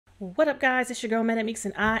What up, guys? It's your girl ManicMeeks,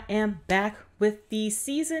 and I am back with the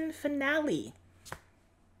season finale.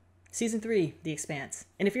 Season 3, The Expanse.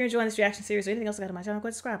 And if you're enjoying this reaction series or anything else I got on my channel, go ahead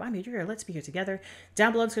and subscribe. I'm here. Let's be here together.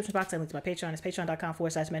 Down below in the description box, I link to my Patreon. It's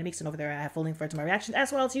patreon.com/ManicMeeks. And over there, I have full link for my reactions,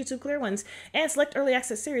 as well as YouTube clear ones and select early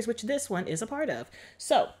access series, which this one is a part of.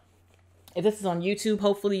 So, if this is on YouTube,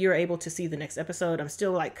 hopefully you're able to see the next episode. I'm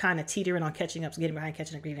still like kind of teetering on catching up, so getting behind,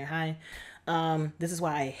 catching up, getting behind. This is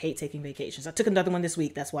why I hate taking vacations. I took another one this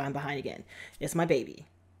week. That's why I'm behind again. It's my baby.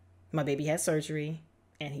 My baby had surgery,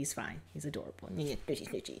 and he's fine. He's adorable.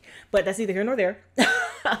 Snitchy. But that's neither here nor there.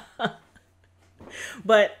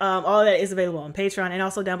 But all of that is available on Patreon, and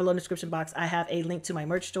also down below in the description box, I have a link to my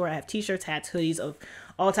merch store. I have t-shirts, hats, hoodies of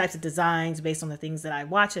all types of designs based on the things that I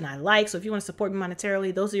watch and I like. So if you want to support me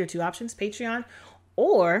monetarily, those are your two options, Patreon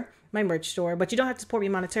or my merch store. But you don't have to support me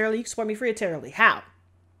monetarily. You can support me freetarily. How?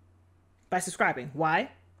 By subscribing.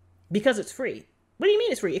 Why? Because it's free. What do you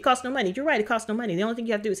mean it's free? It costs no money. You're right, it costs no money. The only thing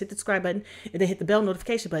you have to do is hit the subscribe button and then hit the bell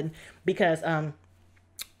notification button, because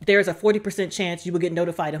there's a 40% chance you will get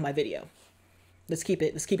notified of my video. Let's keep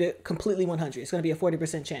it completely 100. It's going to be a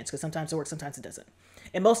 40% chance, because sometimes it works, sometimes it doesn't.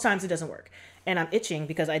 And most times it doesn't work. And I'm itching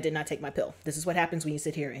because I did not take my pill. This is what happens when you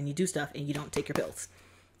sit here and you do stuff and you don't take your pills.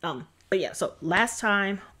 But yeah, so last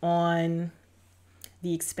time on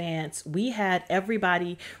The Expanse, we had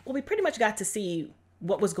everybody, well, we pretty much got to see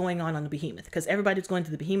what was going on the Behemoth, because everybody was going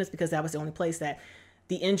to the Behemoth because that was the only place that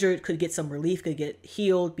the injured could get some relief, could get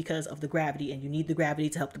healed because of the gravity, and you need the gravity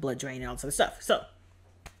to help the blood drain and all this other stuff. So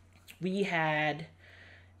we had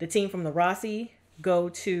the team from the Rossi go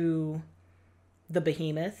to the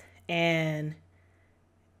Behemoth, and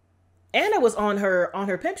Anna was on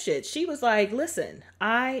her pimp shit. She was like, listen,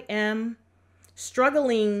 I am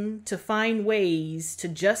struggling to find ways to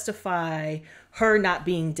justify her not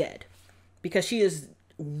being dead, because she is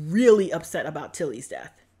really upset about Tilly's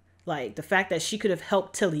death. Like the fact that she could have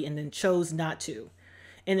helped Tilly and then chose not to,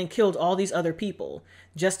 and then killed all these other people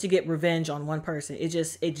just to get revenge on one person. It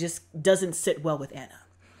just doesn't sit well with Anna.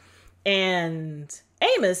 And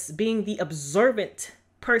Amos, being the observant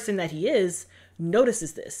person that he is,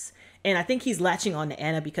 notices this. And I think he's latching on to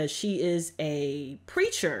Anna because she is a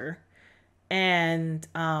preacher, and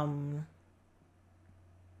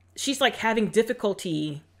she's like having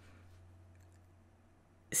difficulty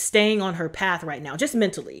staying on her path right now, just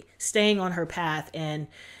mentally staying on her path, and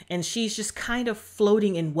she's just kind of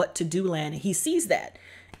floating in what to do land. He sees that,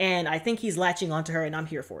 and I think he's latching onto her, and I'm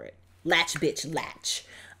here for it. Latch, bitch, latch.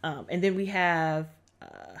 And then we have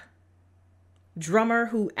Drummer,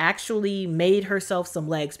 who actually made herself some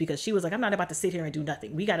legs, because she was like, I'm not about to sit here and do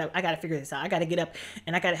nothing. I gotta figure this out. I gotta get up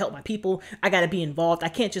and I gotta help my people. I gotta be involved. I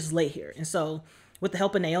can't just lay here. And so with the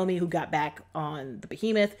help of Naomi, who got back on the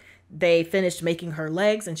Behemoth, they finished making her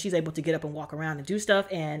legs, and she's able to get up and walk around and do stuff.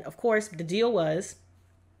 And of course, the deal was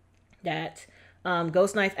that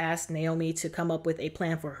Ghost Knife asked Naomi to come up with a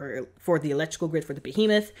plan for the electrical grid for the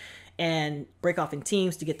Behemoth and break off in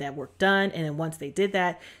teams to get that work done. And then once they did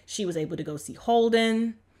that, she was able to go see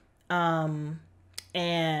Holden.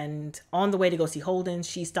 And on the way to go see Holden,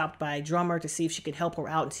 she stopped by Drummer to see if she could help her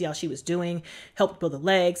out and see how she was doing, helped build the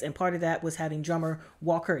legs. And part of that was having Drummer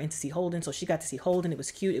walk her in to see Holden. So she got to see Holden. It was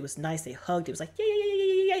cute. It was nice. They hugged. It was like, yay, yay, yay,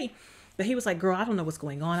 yay, yay. But he was like, girl, I don't know what's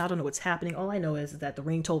going on. I don't know what's happening. All I know is that the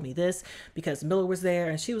ring told me this because Miller was there.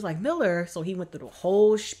 And she was like, Miller. So he went through the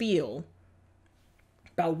whole spiel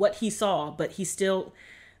about what he saw, but he still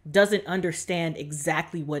doesn't understand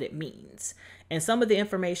exactly what it means. And some of the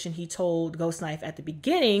information he told Ghost Knife at the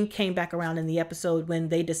beginning came back around in the episode when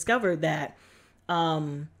they discovered that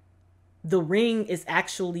the ring is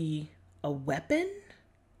actually a weapon,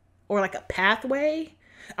 or like a pathway.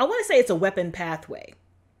 I want to say it's a weapon pathway.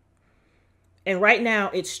 And right now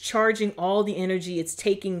it's charging all the energy it's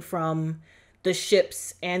taking from the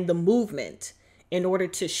ships and the movement in order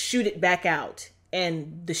to shoot it back out.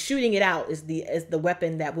 And the shooting it out is the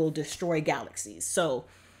weapon that will destroy galaxies. So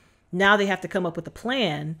now they have to come up with a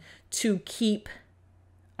plan to keep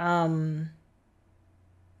the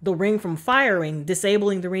ring from firing,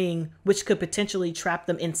 disabling the ring, which could potentially trap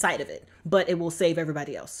them inside of it, but it will save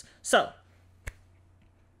everybody else. So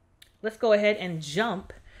let's go ahead and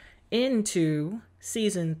jump into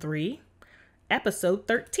season 3, episode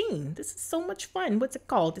 13. This is so much fun. What's it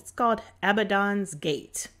called? It's called Abaddon's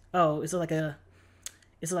Gate. Oh, what's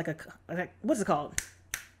it called?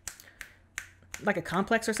 Like a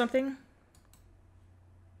complex or something?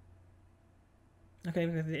 Okay,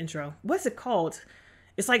 we have the intro. What's it called?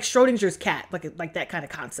 It's like Schrodinger's cat, like that kind of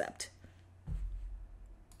concept.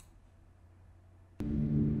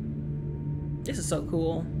 This is so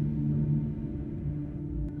cool.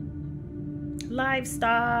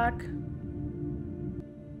 Livestock.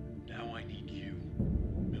 Now I need you,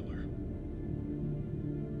 Miller.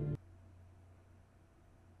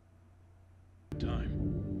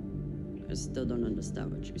 Time. I still don't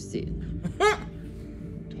understand what you're seeing.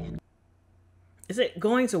 Is it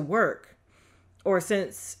going to work? Or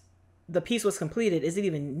since the piece was completed, is it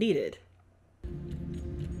even needed?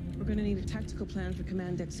 We're gonna need a tactical plan for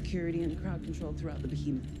command deck security and crowd control throughout the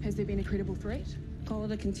behemoth. Has there been a credible threat? Call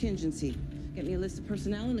it a contingency. Get me a list of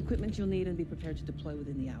personnel and equipment you'll need and be prepared to deploy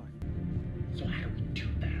within the hour. So how do we do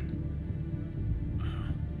that?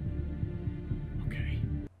 Okay.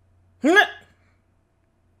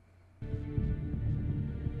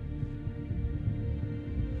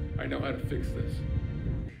 I know how to fix this.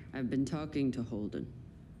 I've been talking to Holden.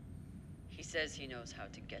 He says he knows how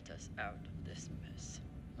to get us out of this mess.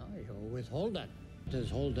 Oh, you're with Holden. What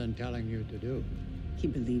is Holden telling you to do? He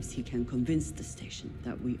believes he can convince the station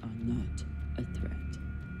that we are not a threat.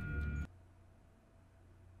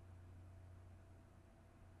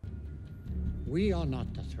 We are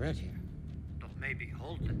not the threat here. But maybe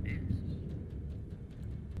Holden is.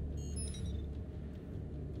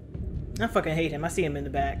 I fucking hate him. I see him in the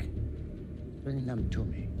back. Bring them to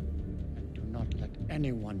me. And do not let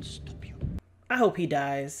anyone stop you. I hope he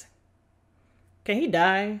dies. Can he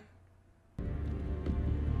die?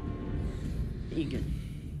 Egan,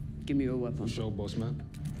 give me your weapon. Show, boss man.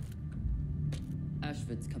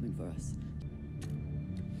 Ashford's coming for us.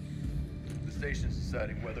 The station's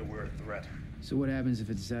deciding whether we're a threat. So what happens if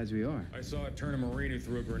it decides we are? I saw it turn a Marine who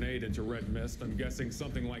threw a grenade into red mist. I'm guessing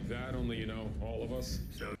something like that, only, you know, all of us.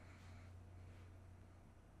 So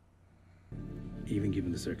Even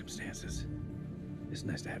given the circumstances, it's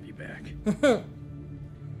nice to have you back.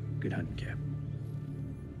 Good hunting, Cap.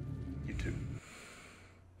 you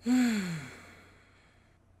too.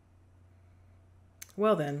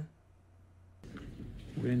 Well then.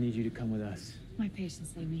 We're gonna need you to come with us. My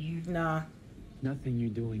patients leave me here. Nah. Nothing you're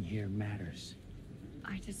doing here matters.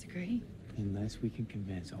 I disagree. Unless we can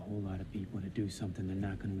convince a whole lot of people to do something they're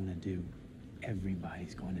not gonna wanna do,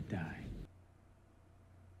 everybody's going to die.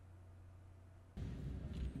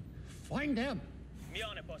 Find them! Me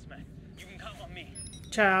on it, boss man. You can count on me.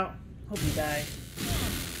 Child. Hope you die.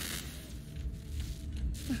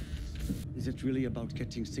 Is it really about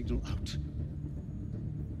getting signal out?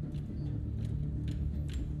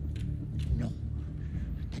 No.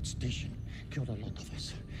 That station killed a lot of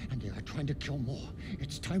us, and they are trying to kill more.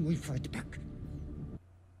 It's time we fight back.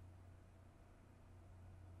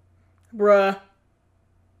 Bruh.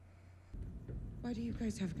 Why do you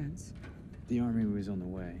guys have guns? The army was on the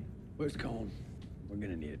way. Where's Cohen? We're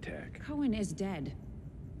gonna need attack. Cohen is dead.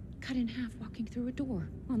 Cut in half walking through a door.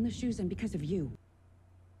 On the shoes and because of you.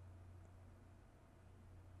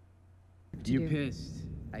 You're pissed.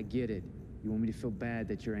 I get it. You want me to feel bad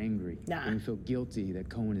that you're angry. Nah. You want me to feel guilty that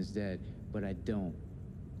Cohen is dead. But I don't.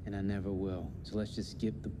 And I never will. So let's just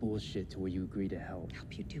skip the bullshit to where you agree to help.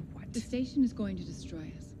 Help you do what? The station is going to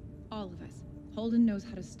destroy us. All of us. Holden knows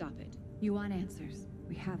how to stop it. You want answers.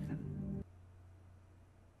 We have them.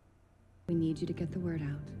 We need you to get the word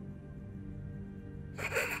out.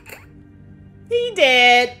 He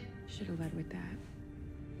did. Should have led with that.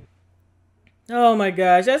 Oh my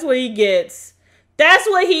gosh, that's what he gets. That's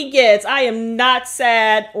what he gets. I am not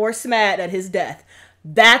sad or smad at his death.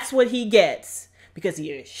 That's what he gets. Because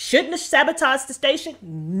he shouldn't have sabotaged the station.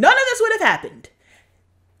 None of this would have happened.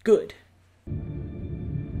 Good.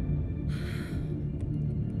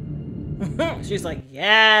 She's like,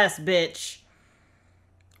 yes, bitch.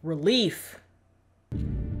 Relief.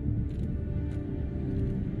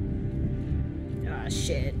 Ah,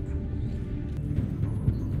 shit.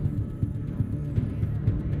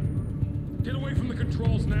 Get away from the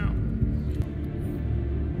controls now.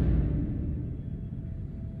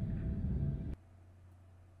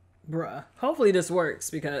 Bruh. Hopefully this works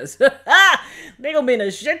because they gonna be in a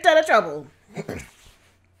shit ton of trouble.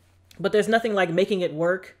 But there's nothing like making it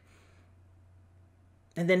work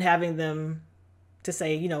and then having them to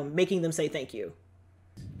say, you know, making them say thank you.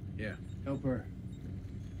 Yeah. Help her.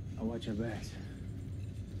 I'll watch her backs.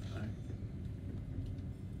 All right.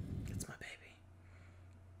 It's my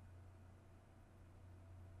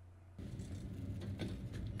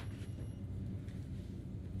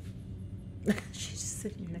baby. She's just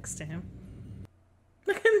sitting next to him.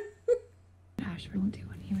 Look at him. Ashford won't do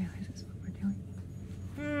when he realizes what we're doing.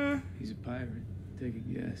 He's a pirate. Take a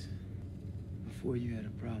guess. Before you had a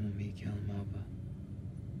problem with me killing Malva.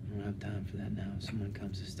 I don't have time for that now. If someone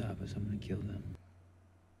comes to stop us, I'm gonna kill them.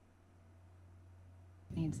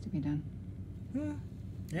 Needs to be done. Yeah.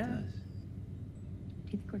 It does. Do you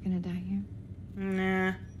think we're gonna die here?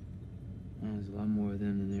 Nah. Well, there's a lot more of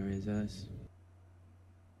them than there is us.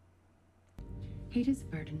 Hate is a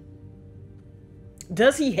burden.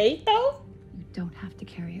 Does he hate though? You don't have to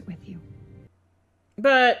carry it with you.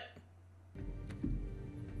 But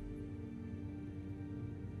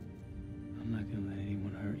I'm not gonna let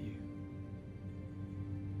anyone hurt you.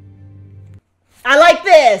 I like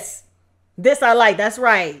this. This I like. That's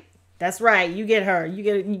right. That's right. You get her.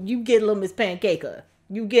 You get little Miss Pancaker.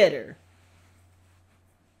 You get her.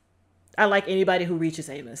 I like anybody who reaches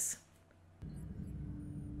Amos.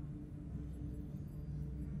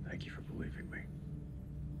 Thank you for believing me.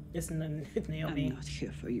 It's Naomi. I'm not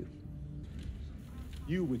here for you.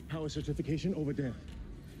 You with power certification over there.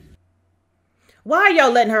 Why are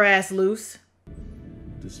y'all letting her ass loose?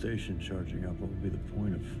 The station charging up, what would be the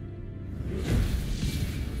point of...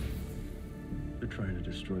 They're trying to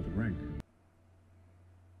destroy the ring.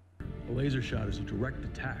 A laser shot is a direct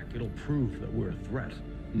attack. It'll prove that we're a threat.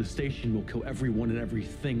 And the station will kill everyone and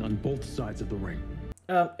everything on both sides of the ring.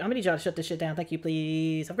 I'm gonna need y'all to shut this shit down. Thank you,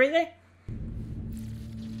 please. Have a great day.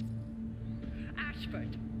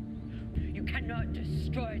 Ashford, you cannot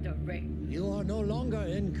destroy the ring. You are no longer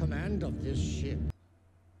in command of this ship.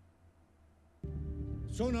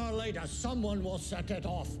 Sooner or later, someone will set it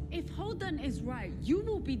off. If Holden is right, you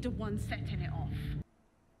will be the one setting it off.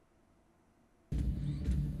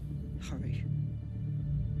 Hurry.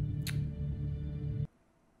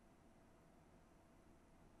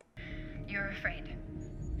 You're afraid.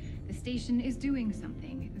 The station is doing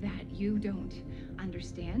something that you don't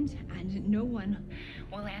understand, and no one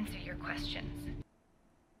will answer your questions.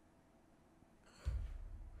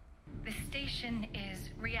 The station is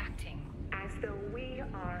reacting as though we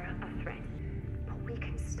are a threat. But we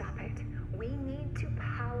can stop it. We need to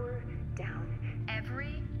power down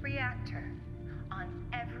every reactor on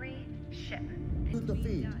every ship. The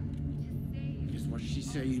feed. Is what she's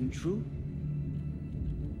saying true?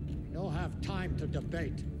 We don't have time to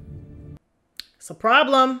debate. It's a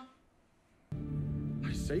problem.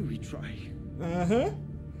 I say we try. Mm-hmm.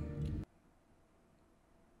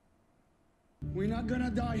 We're not gonna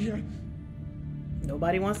die here.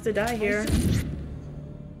 Nobody wants to die here.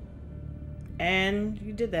 And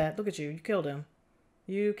you did that. Look at you. You killed him.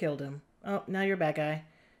 You killed him. Oh, now you're a bad guy.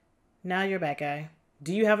 Now you're a bad guy.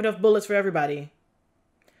 Do you have enough bullets for everybody?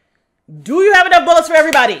 Do you have enough bullets for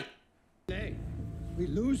everybody? We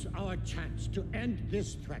lose our chance to end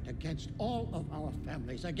this threat against all of our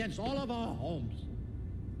families, against all of our homes.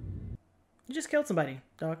 You just killed somebody,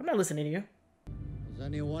 dog. I'm not listening to you. Does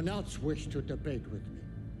anyone else wish to debate with me?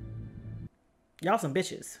 Y'all some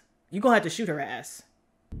bitches. You gonna have to shoot her ass.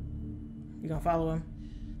 You gonna follow him?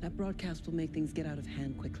 That broadcast will make things get out of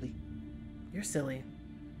hand quickly. You're silly.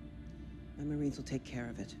 My Marines will take care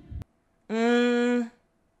of it.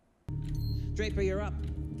 Draper, you're up.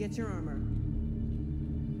 Get your armor.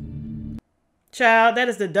 Child, that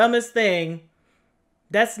is the dumbest thing.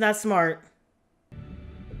 That's not smart.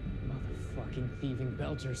 Motherfucking thieving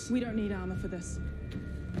belchers. We don't need armor for this.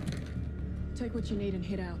 Take what you need and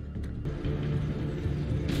head out.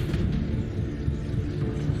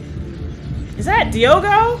 Is that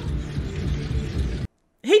Diogo?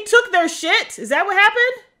 He took their shit. Is that what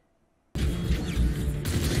happened?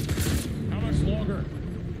 How much longer?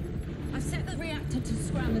 I've set the reactor to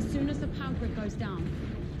scram as soon as the power grid goes down.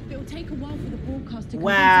 It'll take a while for the broadcast to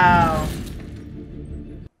Wow.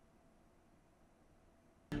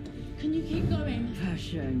 Can you keep going?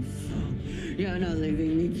 Passion. You're not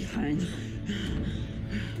leaving me behind.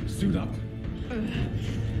 Suit up.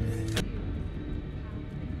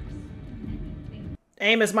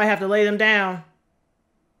 Amos might have to lay them down.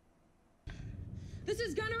 This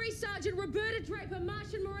is Gunnery Sergeant Roberta Draper,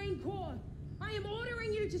 Martian Marine Corps. I am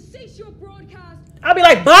ordering you to cease your broadcast. I'll be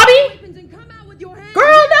like, Bobby? Weapons and come out with your hands.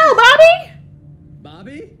 Girl, no, Bobby.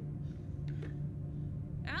 Bobby?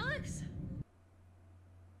 Alex?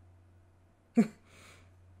 But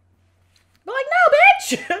like, no,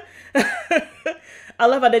 bitch. I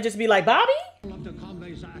love how they just be like, Bobby? All of the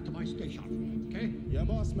comrades are at my station, okay? Yeah,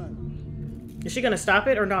 boss man. Is she gonna stop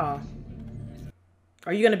it or nah?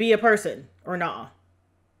 Are you gonna be a person or nah?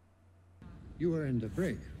 You were in the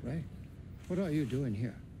brig, right? What are you doing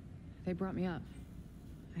here? They brought me up.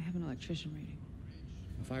 I have an electrician reading.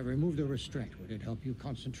 If I remove the restraint, would it help you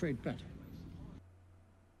concentrate better?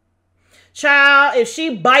 Child, if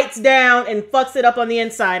she bites down and fucks it up on the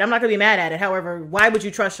inside, I'm not gonna be mad at it. However, why would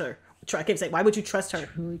you trust her? I can't say, why would you trust her?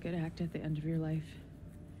 Truly good act at the end of your life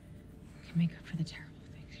can make up for the terrible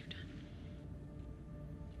things you've done.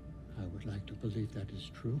 I would like to believe that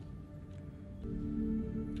is true.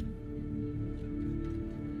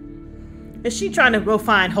 Is she trying to go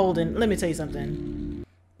find Holden? Let me tell you something.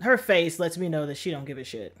 Her face lets me know that she don't give a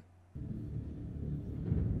shit.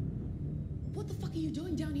 What the fuck are you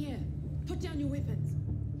doing down here? Put down your weapons.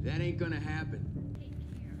 That ain't gonna happen.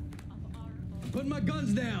 I'm putting my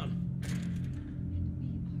guns down.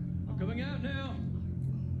 I'm coming out now.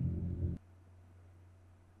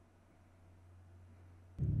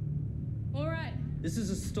 All right. This is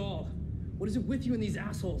a stall. What is it with you and these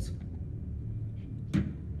assholes?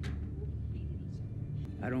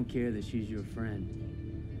 I don't care that she's your friend.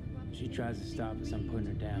 If she tries to stop us, I'm putting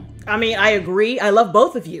her down. I mean, I agree. I love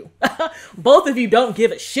both of you. Both of you don't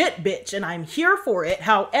give a shit, bitch, and I'm here for it.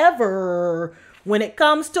 However, when it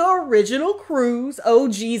comes to original crews,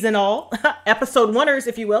 OGs and all, episode 1ers,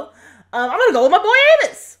 if you will, I'm gonna go with my boy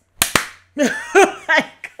Amos. My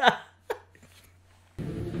God.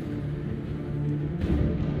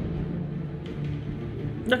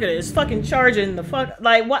 Look at it. It's fucking charging the fuck.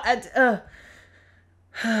 Like, what?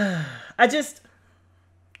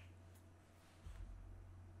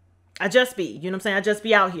 I just be, you know what I'm saying? I just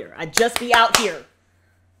be out here. I just be out here.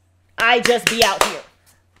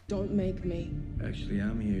 Don't make me. Actually,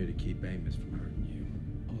 I'm here to keep Amos from hurting you.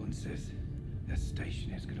 Olin says that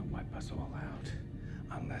station is gonna wipe us all out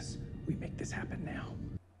unless we make this happen now.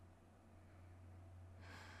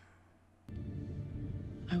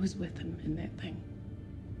 I was with him in that thing.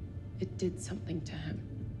 It did something to him.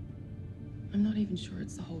 I'm not even sure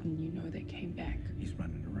it's the Holden you know that came back. He's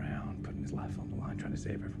running around, putting his life on the line, trying to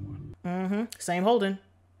save everyone. Mm-hmm. Same Holden.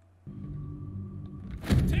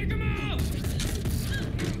 Take him out!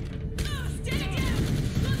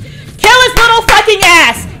 Kill his little fucking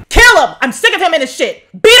ass! Kill him! I'm sick of him and his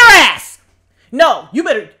shit. Beat her ass! No, you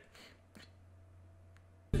better...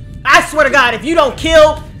 I swear to God, if you don't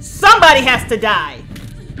kill, somebody has to die.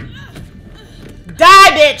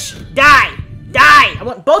 Die, bitch! Die! Die! I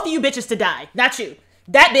want both of you bitches to die. Not you.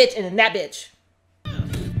 That bitch and then that bitch.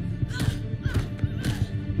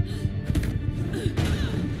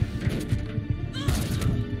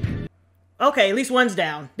 Okay, at least one's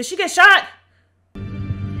down. Did she get shot?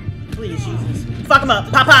 Please, Jesus. Fuck him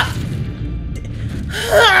up. Pop, pop.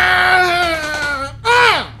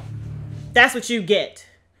 That's what you get.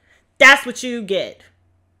 That's what you get.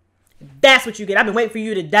 That's what you get. I've been waiting for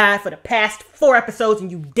you to die for the past 4 episodes and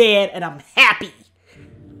you dead and I'm happy.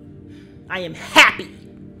 I am happy.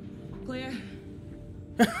 Clear.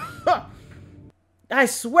 I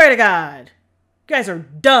swear to God. You guys are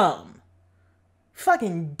dumb.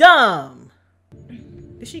 Fucking dumb.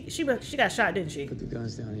 Did she got shot, didn't she? Put the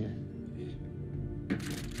guns down here.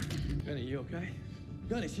 Gunny, you okay?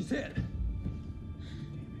 Gunny, she's hit.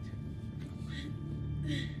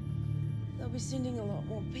 They'll be sending a lot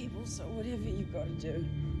more people, so whatever you gotta do,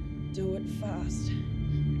 do it fast.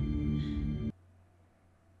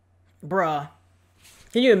 Bruh.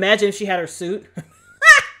 Can you imagine if she had her suit?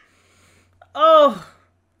 Oh,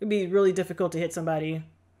 it'd be really difficult to hit somebody.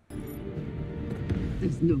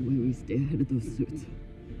 There's no way we stay ahead of those suits.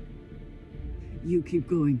 You keep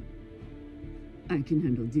going. I can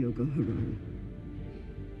handle Diogo Herrera.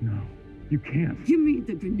 No, you can't. Give me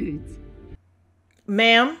the grenades.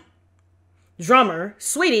 Ma'am, drummer,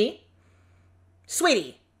 sweetie,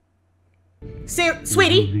 sweetie,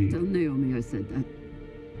 sweetie. Tell Naomi I said that.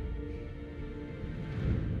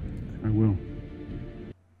 I will.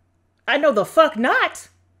 I know the fuck not.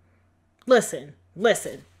 Listen,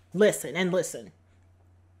 listen, listen, and listen.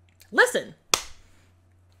 Listen.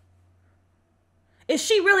 Is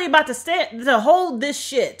she really about to hold this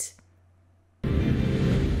shit?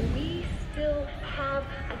 We still have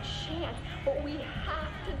a chance, but we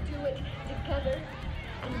have to do it together.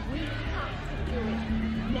 And we have to do it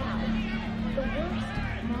now. The worst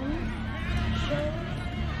moments show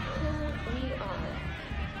who we are.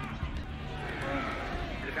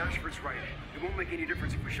 The Bashford's right. It won't make any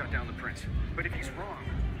difference if we shut down the prince. But if he's wrong,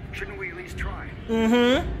 shouldn't we at least try?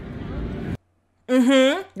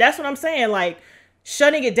 That's what I'm saying. Like,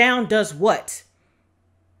 shutting it down does what?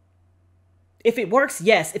 If it works,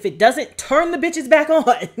 yes. If it doesn't, turn the bitches back on.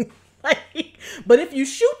 Like, but if you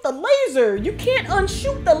shoot the laser, you can't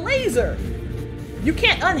unshoot the laser. You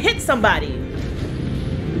can't unhit somebody.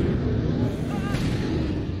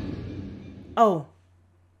 Oh,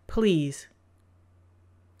 please.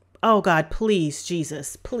 Oh God, please,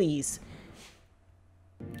 Jesus, please.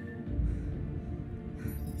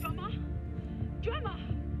 Drummer!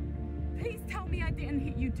 Please tell me I didn't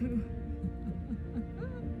hit you too.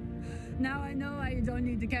 Now I know why you don't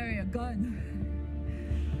need to carry a gun.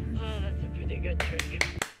 Oh, that's a pretty good trick.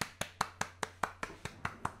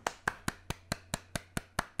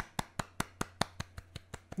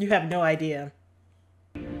 You have no idea.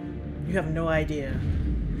 You have no idea.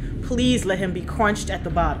 Please let him be crunched at the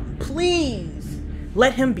bottom. Please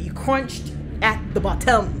let him be crunched at the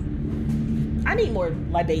bottom. I need more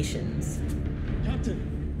libations.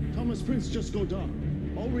 Captain, Thomas Prince just go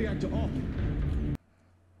down. All reactor off.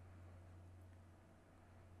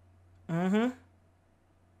 Mm-hmm.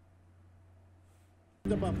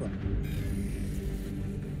 The buffer.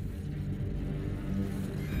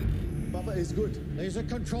 Buffer is good. Laser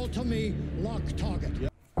control to me. Lock target. Yeah.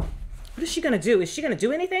 What is she gonna do? Is she gonna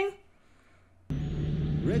do anything?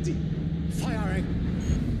 Ready. Firing.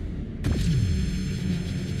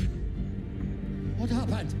 What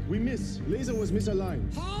happened? We missed. Laser was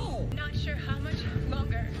misaligned. How? Not sure how much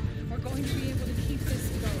longer we're going to be able to keep this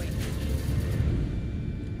going.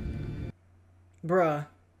 Bruh.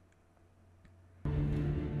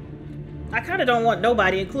 I kind of don't want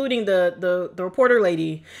nobody, including the reporter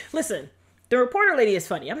lady. Listen, the reporter lady is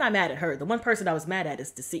funny. I'm not mad at her. The one person I was mad at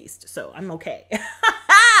is deceased, so I'm okay.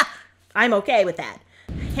 I'm okay with that.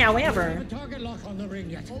 However, Target lock on the ring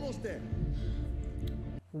yet. Almost there.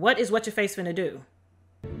 what is What's-Your-Face finna do?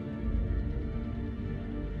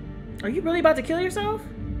 Are you really about to kill yourself?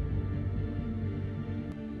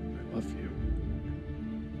 I love you.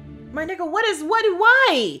 My nigga,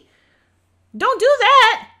 why? Don't do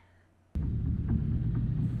that!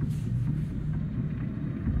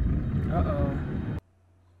 Uh-oh.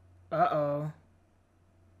 Uh-oh.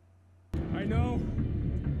 I know.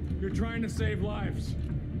 You're trying to save lives.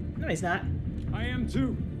 No, he's not. I am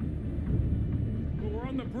too. But we're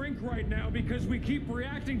on the brink right now because we keep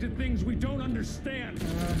reacting to things we don't understand.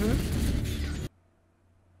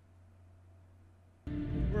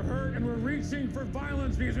 We're hurt and we're reaching for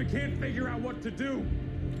violence because we can't figure out what to do.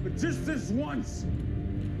 But just this once,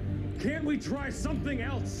 can't we try something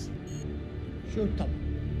else? Shoot them.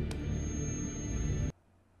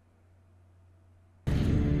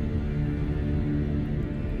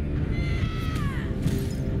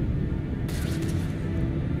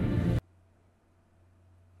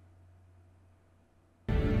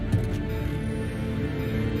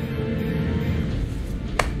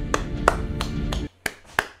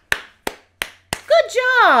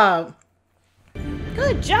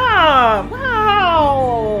 Good job.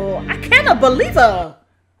 Wow. I cannot believe her.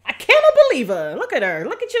 I cannot believe her. Look at her.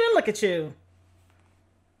 Look at you and look at you.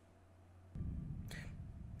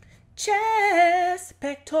 Chest,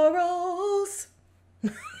 pectorals.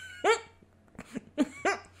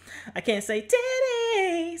 I can't say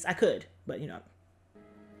titties. I could, but you know.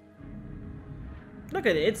 Look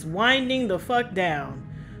at it. It's winding the fuck down.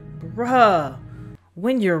 Bruh.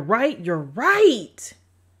 When you're right, you're right.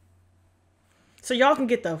 So y'all can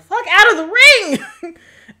get the fuck out of the ring.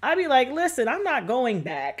 I'd be like, listen, I'm not going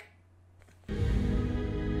back.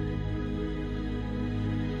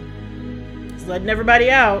 Just letting everybody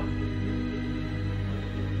out.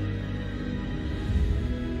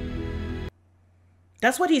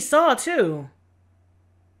 That's what he saw too.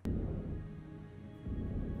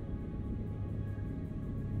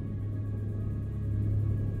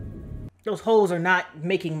 Those holes are not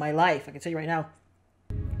making my life. I can tell you right now.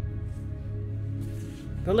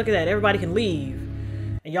 But look at that. Everybody can leave.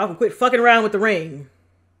 And y'all can quit fucking around with the ring.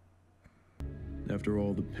 After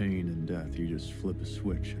all the pain and death, you just flip a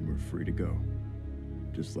switch and we're free to go.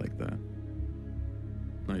 Just like that.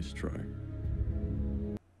 Nice try.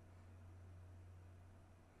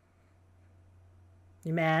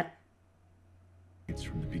 You mad? It's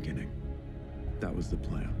from the beginning. That was the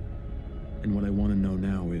plan. And what I want to know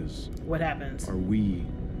now is... what happens? Are we,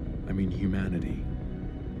 I mean humanity,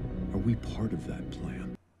 are we part of that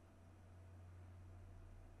plan?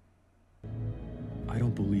 I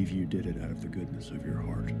don't believe you did it out of the goodness of your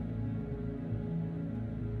heart.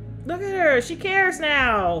 Look at her. She cares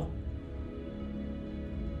now.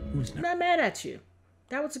 Who's I'm not mad at you.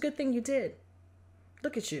 That was a good thing you did.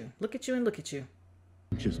 Look at you. Look at you and look at you.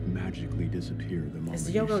 Just magically disappear the moment Is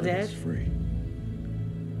you Diogo set dead? us free.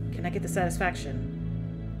 Can I get the satisfaction?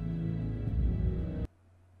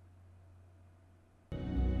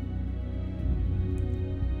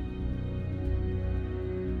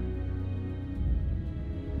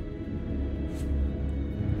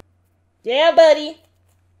 Yeah, buddy.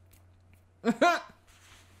 The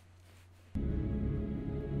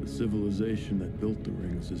civilization that built the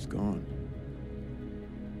rings is gone.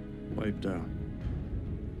 Wiped out.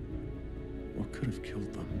 What could have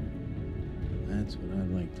killed them? That's what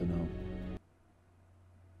I'd like to know.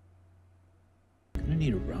 I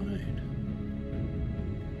need a ride.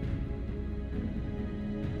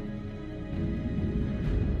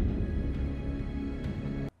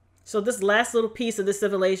 So this last little piece of this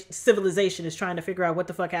civilization is trying to figure out what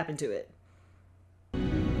the fuck happened to it.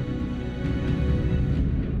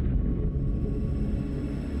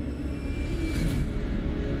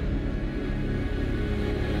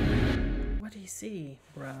 see,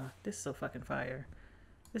 bruh. This is so fucking fire.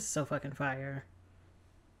 This is so fucking fire.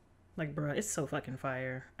 Like, bruh, it's so fucking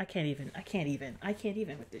fire. I can't even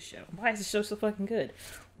with this show. Why is this show so fucking good?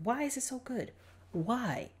 Why is it so good?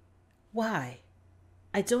 Why?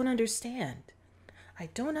 I don't understand. I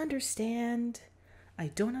don't understand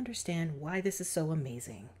why this is so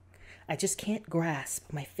amazing. I just can't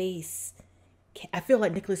grasp. My face. I feel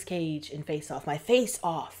like Nicolas Cage in Face Off. My face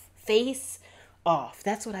off. Face off.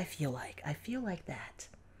 That's what I feel like. I feel like that.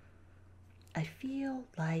 I feel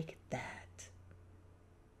like that.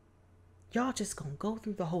 Y'all just gonna go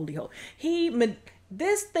through the holy hole.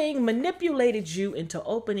 This thing manipulated you into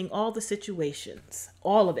opening all the situations.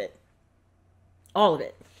 All of it. All of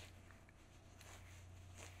it.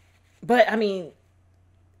 But, I mean,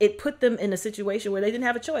 it put them in a situation where they didn't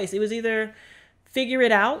have a choice. It was either figure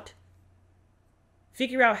out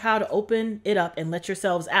how to open it up and let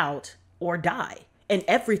yourselves out, or die. And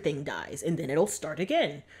everything dies. And then it'll start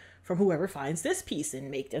again from whoever finds this piece and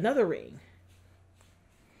make another ring.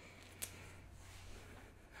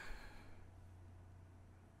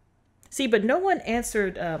 See, but no one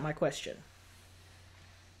answered my question.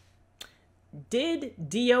 Did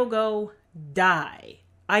Diogo die?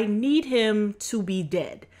 I need him to be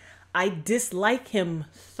dead. I dislike him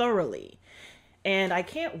thoroughly. And I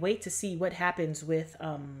can't wait to see what happens with,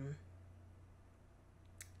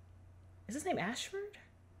 is his name Ashford?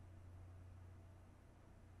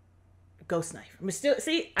 Ghost Knife. I'm still,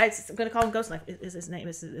 see, I'm going to call him Ghost Knife. Is his name,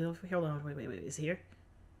 hold on, wait, is he here?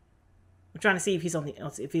 I'm trying to see if he's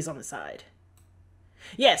on the side.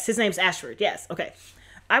 Yes, his name's Ashford. Yes, okay.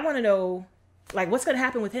 I want to know, like, what's going to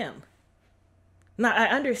happen with him? Now, I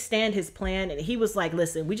understand his plan, and he was like,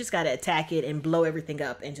 listen, we just got to attack it and blow everything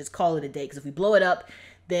up and just call it a day. Because if we blow it up,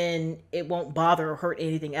 then it won't bother or hurt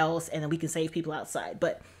anything else, and then we can save people outside.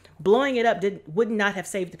 But blowing it up would not have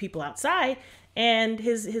saved the people outside, and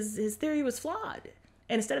his theory was flawed.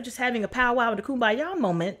 And instead of just having a powwow and a kumbaya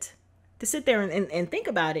moment to sit there and think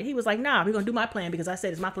about it, he was like, nah, we're going to do my plan because I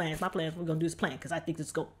said it's my plan. It's my plan. We're going to do this plan because I think this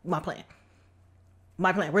is my plan.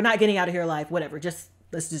 My plan. We're not getting out of here alive. Whatever.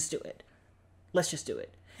 Let's just do it. Let's just do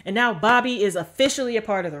it. And now Bobby is officially a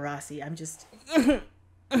part of the Rossi. I'm just...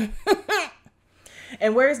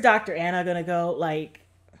 And where's Dr. Anna gonna go? Like...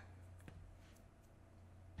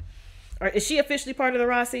 Or is she officially part of the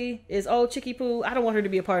Rossi? Is old Chicky Poo? I don't want her to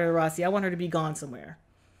be a part of the Rossi. I want her to be gone somewhere.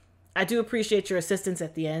 I do appreciate your assistance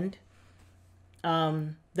at the end.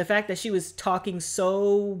 The fact that she was talking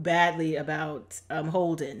so badly about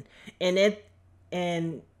Holden. And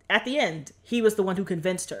at the end, he was the one who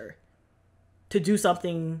convinced her to do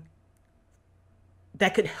something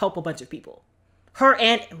that could help a bunch of people. Him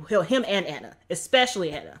and Anna, especially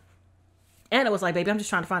Anna. Anna was like, baby, I'm just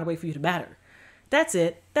trying to find a way for you to matter. That's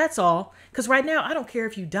it. That's all. Because right now, I don't care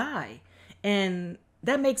if you die. And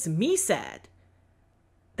that makes me sad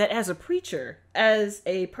that as a preacher, as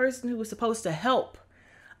a person who was supposed to help,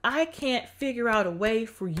 I can't figure out a way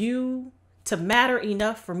for you to matter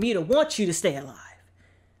enough for me to want you to stay alive.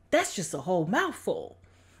 That's just a whole mouthful.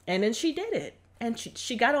 And then she did it. And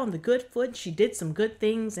she got on the good foot. She did some good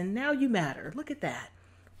things. And now you matter. Look at that.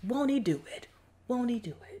 Won't he do it? Won't he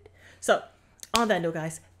do it? So, on that note,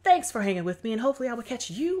 guys, thanks for hanging with me. And hopefully I will catch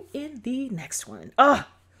you in the next one. Oh,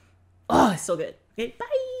 it's so good. Okay, bye.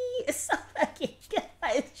 It's so fucking good.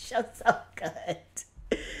 It's so good.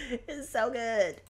 It's so good.